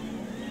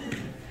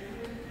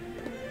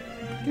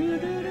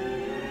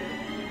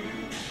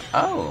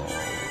 Oh,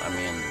 I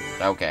mean,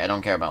 okay, I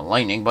don't care about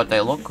lightning, but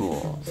they look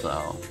cool,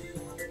 so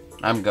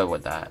I'm good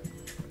with that.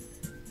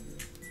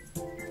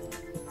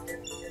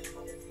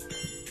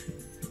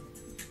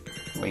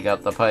 We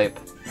got the pipe.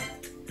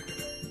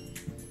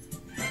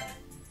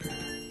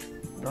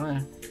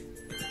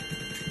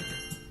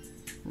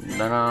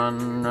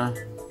 Dun-dun.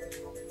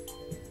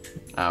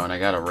 Oh, and I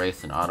got a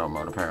race in auto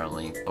mode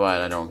apparently,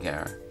 but I don't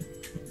care.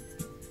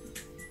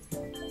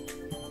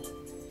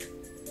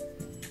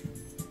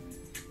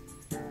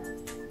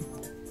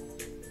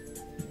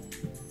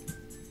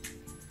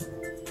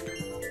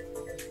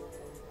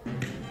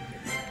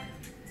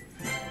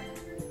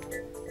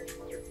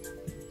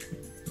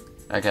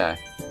 Okay.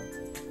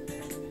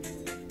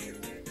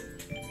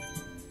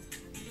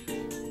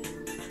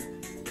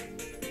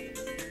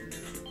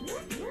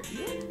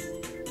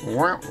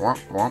 Womp womp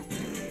womp.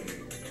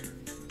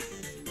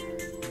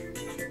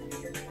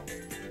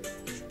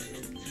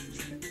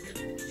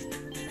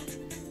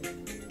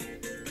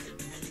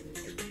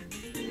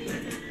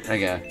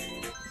 Okay.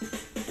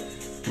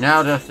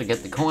 Now just to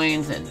get the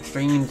coins and the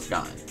stream's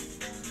done.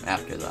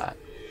 After that.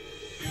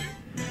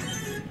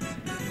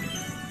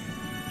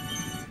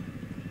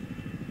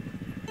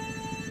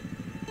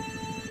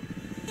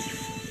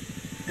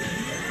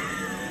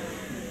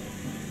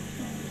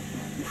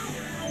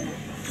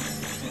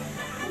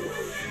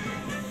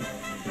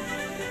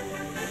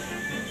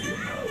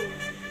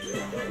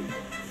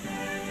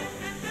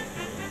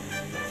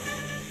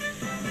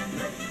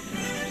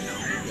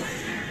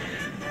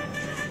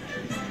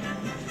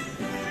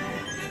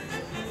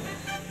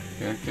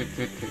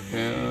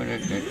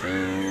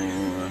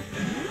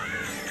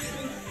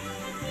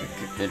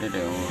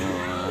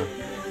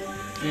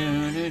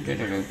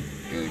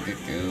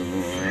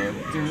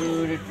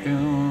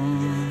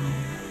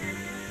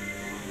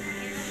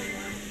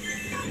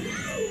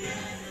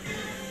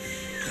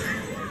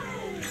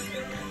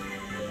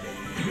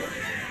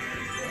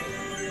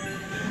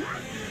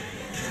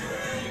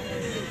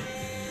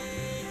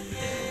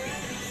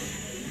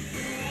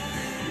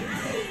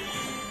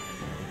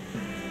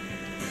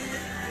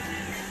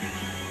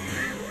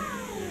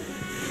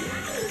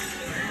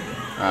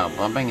 Wow,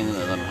 bumping into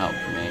them helped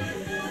me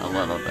a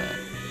little bit.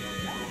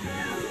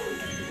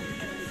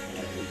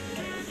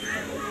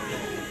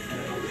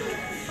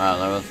 Wow,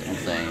 that was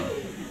insane.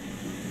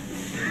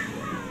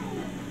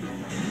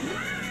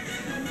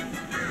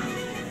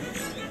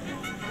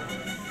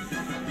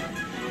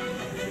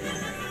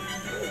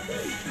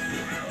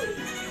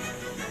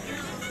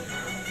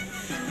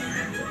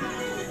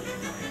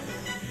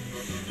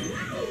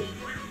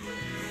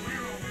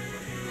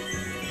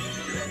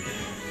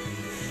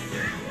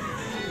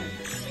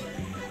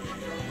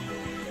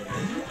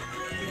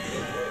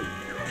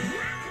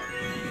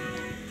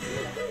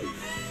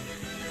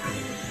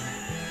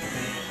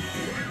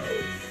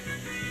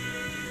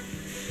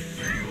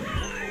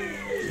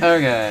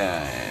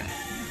 Okay.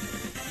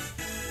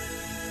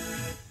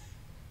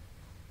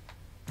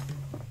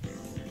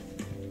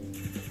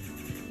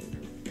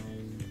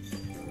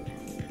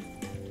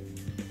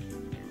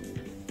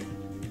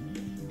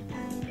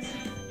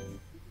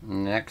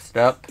 Next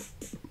up,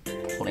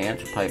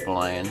 plant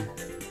pipeline.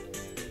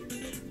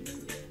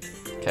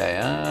 Okay,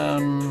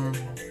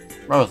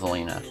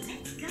 Rosalina.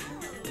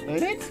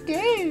 Let's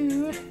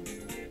go!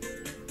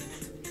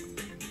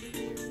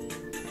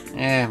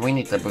 We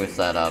need to boost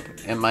that up.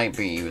 It might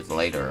be used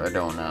later, I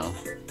don't know.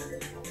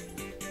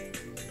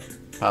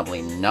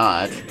 Probably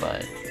not,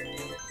 but...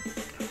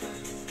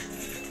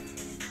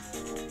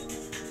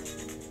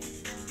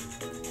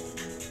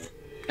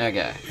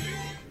 Okay.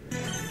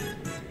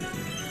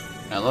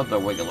 I love the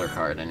Wiggler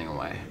card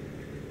anyway.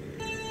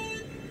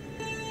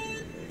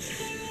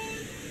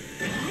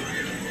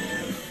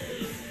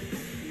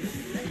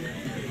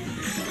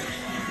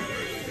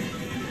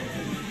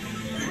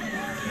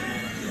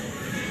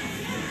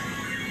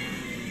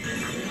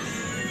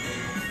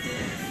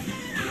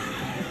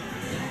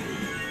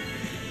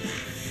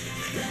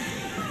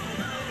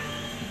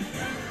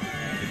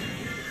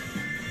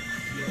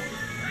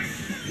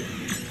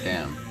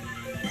 Damn.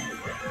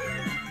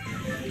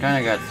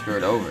 Kinda got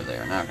screwed over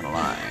there, not gonna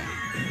lie.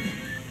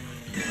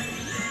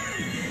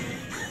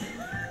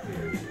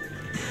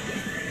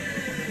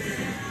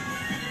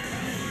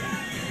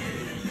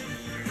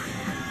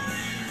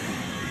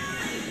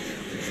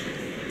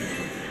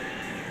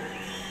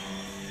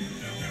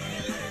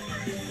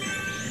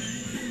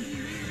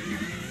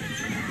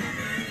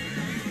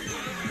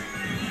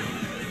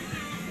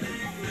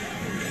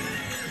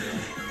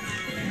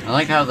 I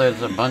like how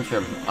there's a bunch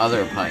of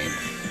other pipes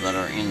that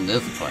are in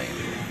this pipe.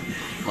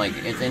 Like,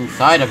 it's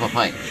inside of a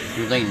pipe.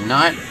 Do they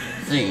not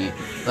see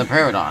the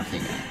paradox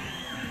in it?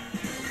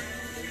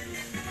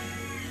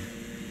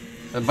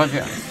 A bunch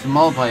of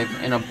small pipes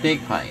in a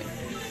big pipe.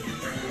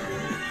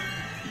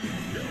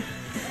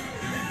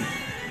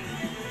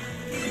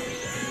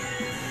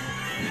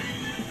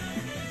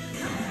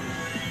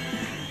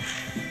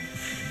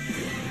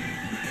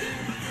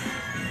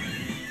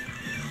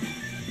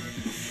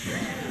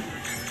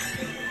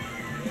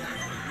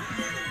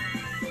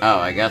 Oh,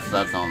 I guess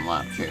that's on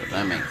lap 2.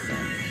 That makes sense.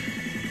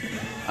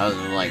 I was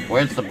like,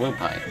 where's the blue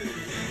pipe?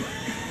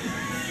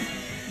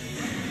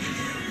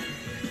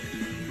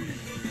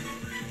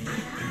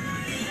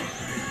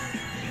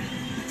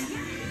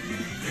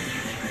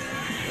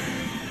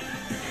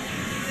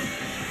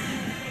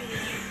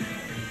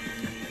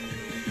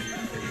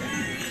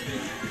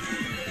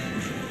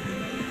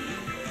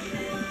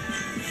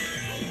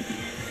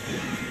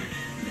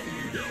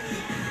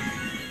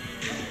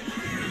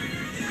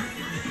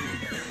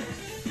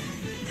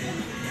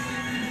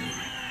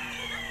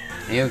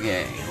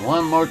 Okay,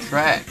 one more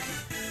track.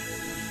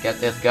 Get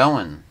this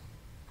going.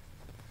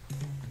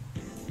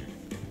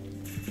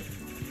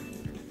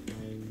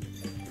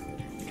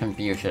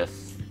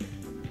 Confucius.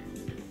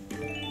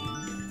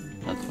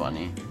 That's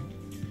funny.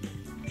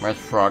 Where's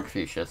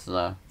Frogfucius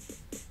though?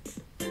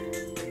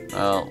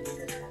 Well,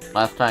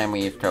 last time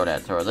we used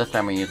Toadette, so this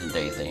time we're using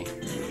Daisy.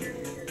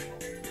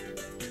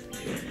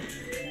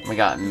 We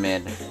got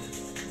mid.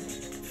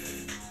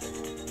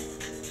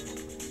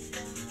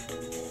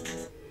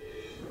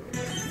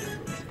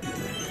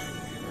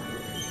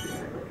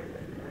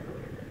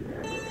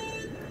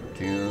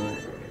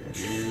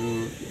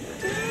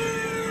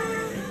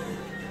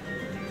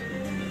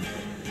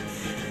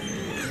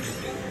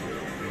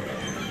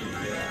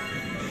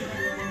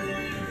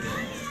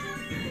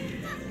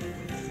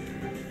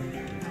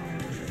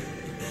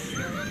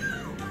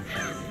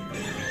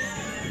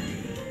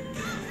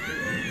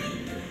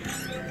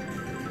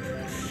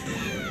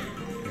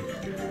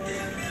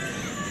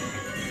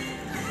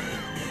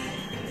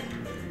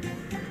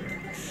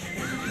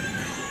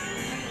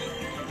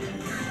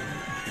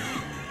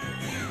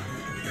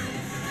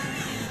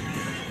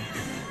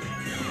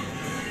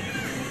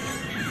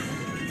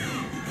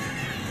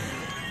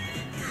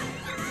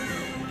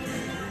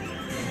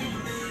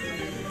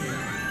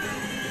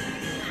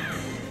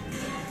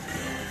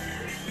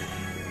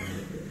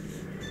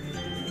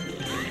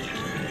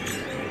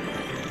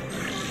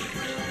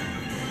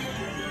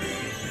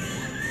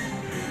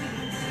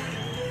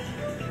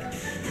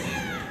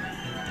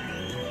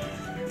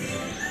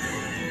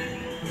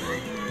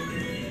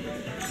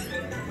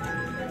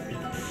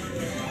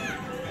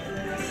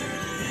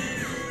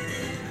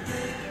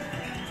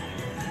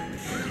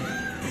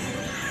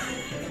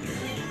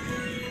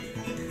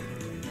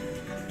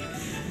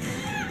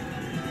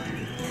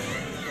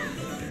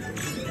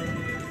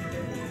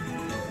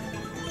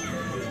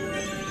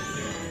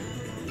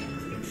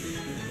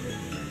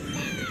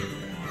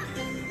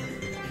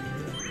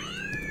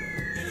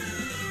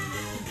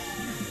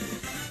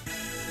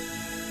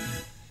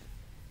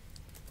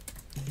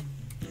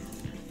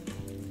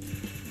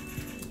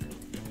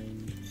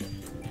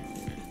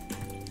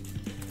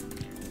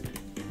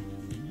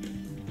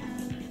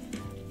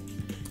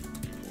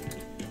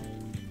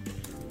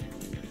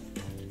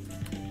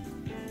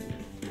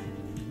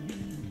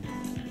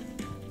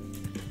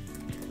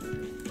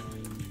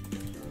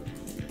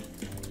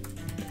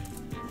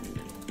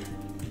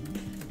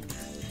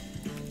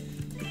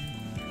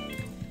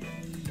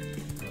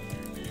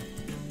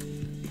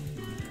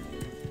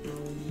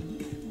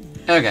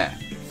 Okay,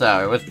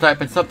 so it was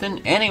typing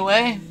something.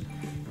 Anyway,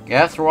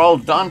 guess we're all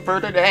done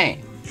for today.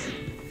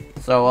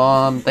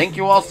 So, thank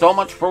you all so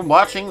much for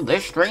watching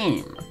this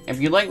stream. If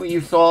you like what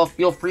you saw,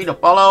 feel free to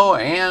follow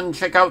and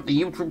check out the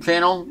YouTube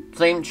channel.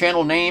 Same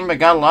channel name. I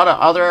got a lot of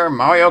other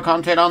Mario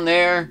content on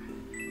there.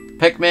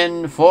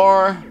 Pikmin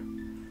 4,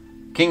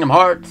 Kingdom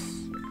Hearts,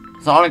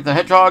 Sonic the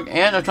Hedgehog,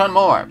 and a ton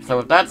more. So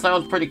if that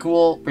sounds pretty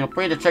cool, feel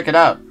free to check it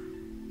out.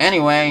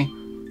 Anyway,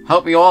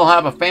 hope you all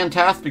have a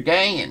fantastic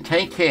day and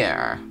take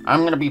care.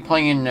 I'm going to be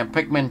playing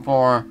Pikmin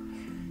 4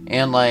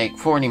 in like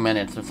 40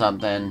 minutes or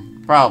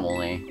something.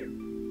 Probably.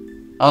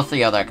 I'll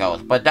see how that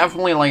goes. But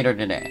definitely later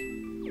today.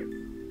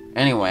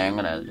 Anyway, I'm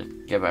going to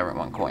just give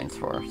everyone coins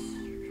first.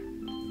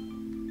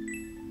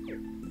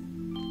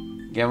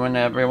 Giving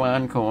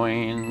everyone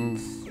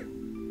coins.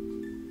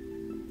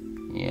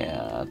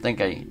 Yeah, I think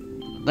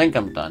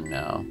I'm done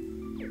now.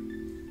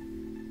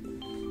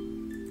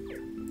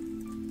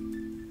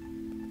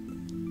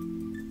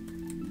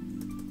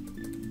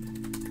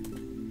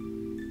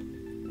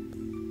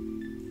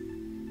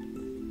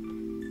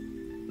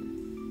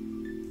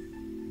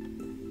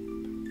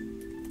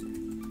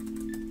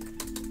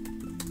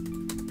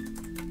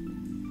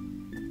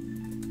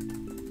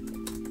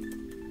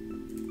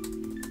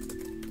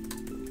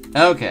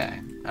 Okay,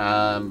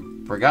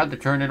 forgot to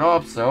turn it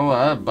off,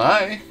 so,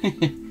 bye.